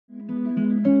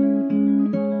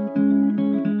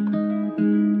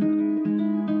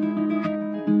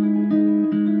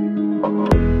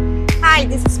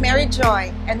this is Mary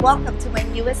Joy, and welcome to my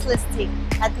newest listing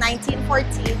at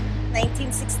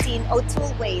 1916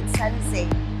 O'Toole Way in San Jose.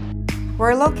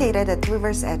 We're located at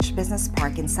River's Edge Business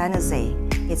Park in San Jose.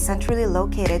 It's centrally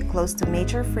located close to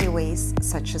major freeways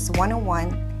such as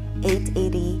 101,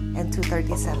 880, and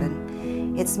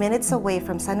 237. It's minutes away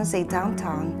from San Jose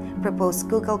downtown, proposed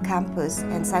Google campus,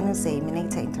 and San Jose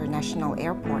Mineta International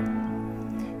Airport.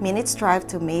 Minutes drive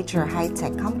to major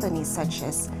high-tech companies such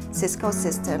as Cisco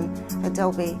System,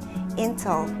 Adobe,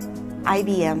 Intel,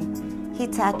 IBM,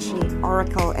 Hitachi,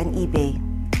 Oracle, and eBay.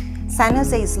 San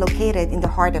Jose is located in the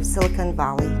heart of Silicon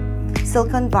Valley.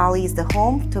 Silicon Valley is the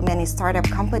home to many startup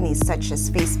companies such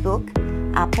as Facebook,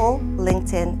 Apple,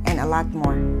 LinkedIn, and a lot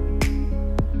more.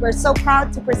 We're so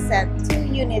proud to present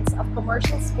 2 units of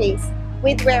commercial space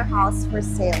with warehouse for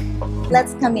sale.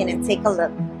 Let's come in and take a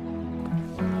look.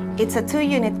 It's a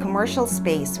 2-unit commercial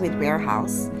space with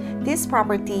warehouse. This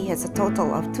property has a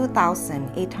total of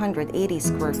 2,880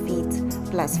 square feet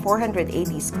plus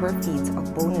 480 square feet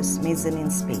of bonus mezzanine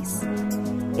space.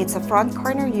 It's a front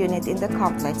corner unit in the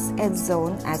complex and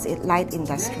zoned as light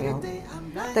industrial.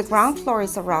 The ground floor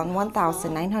is around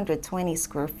 1,920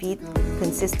 square feet,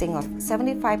 consisting of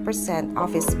 75%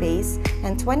 office space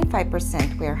and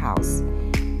 25% warehouse.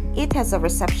 It has a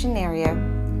reception area,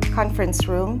 conference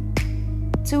room,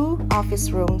 2 office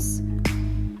rooms,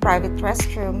 private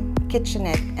restroom,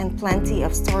 kitchenette, and plenty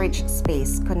of storage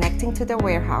space connecting to the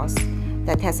warehouse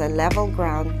that has a level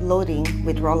ground loading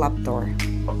with roll-up door.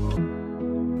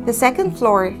 The second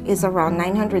floor is around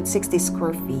 960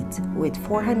 square feet with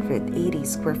 480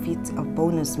 square feet of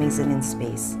bonus mezzanine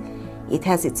space. It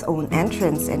has its own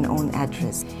entrance and own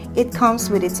address. It comes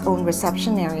with its own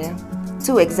reception area,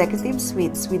 2 executive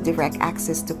suites with direct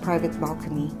access to private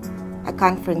balcony, a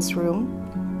conference room,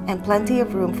 and plenty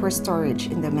of room for storage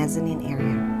in the mezzanine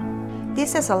area.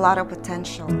 This has a lot of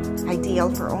potential, ideal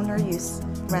for owner use,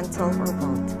 rental, or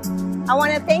both. I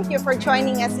want to thank you for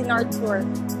joining us in our tour.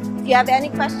 If you have any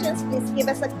questions, please give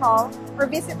us a call or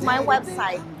visit my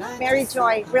website,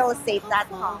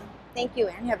 maryjoyrealestate.com. Thank you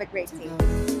and have a great day.